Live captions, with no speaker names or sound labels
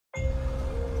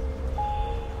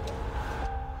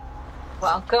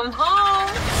Welcome home.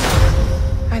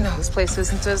 I know this place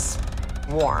isn't as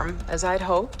warm as I'd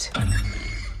hoped.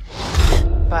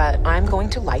 But I'm going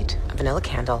to light a vanilla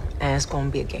candle, and it's going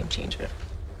to be a game changer.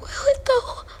 Will it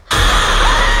though?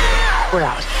 We're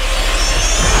out.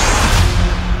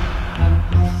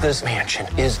 This mansion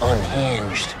is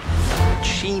unhinged.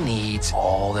 She needs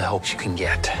all the help she can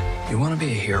get. You want to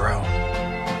be a hero?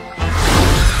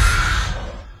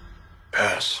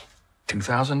 Pass.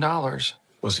 $2,000.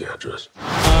 What's the address?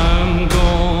 I'm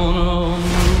gonna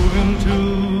move into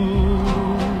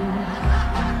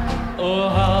a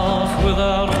house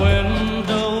without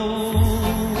windows,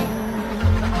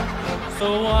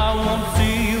 so I won't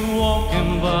see you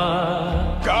walking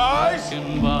by. Guys?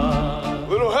 Walking by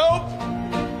Little help?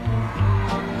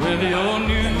 with your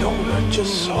new Winona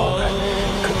just saw that.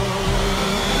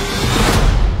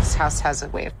 This house has a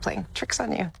way of playing tricks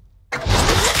on you.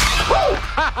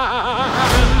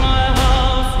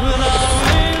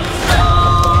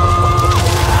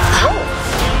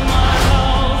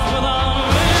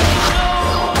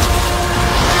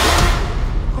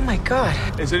 Oh my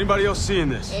God. Is anybody else seeing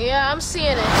this? Yeah, I'm seeing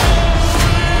it.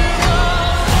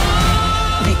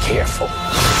 Be careful.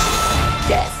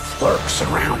 Death lurks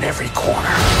around every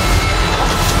corner.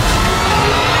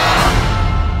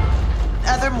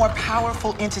 Other more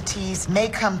powerful entities may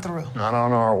come through. Not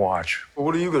on our watch. Well,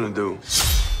 what are you gonna do?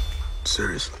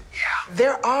 Seriously?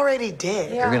 They're already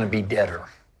dead. You're gonna be deader.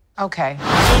 Okay.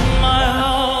 my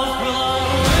house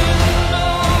without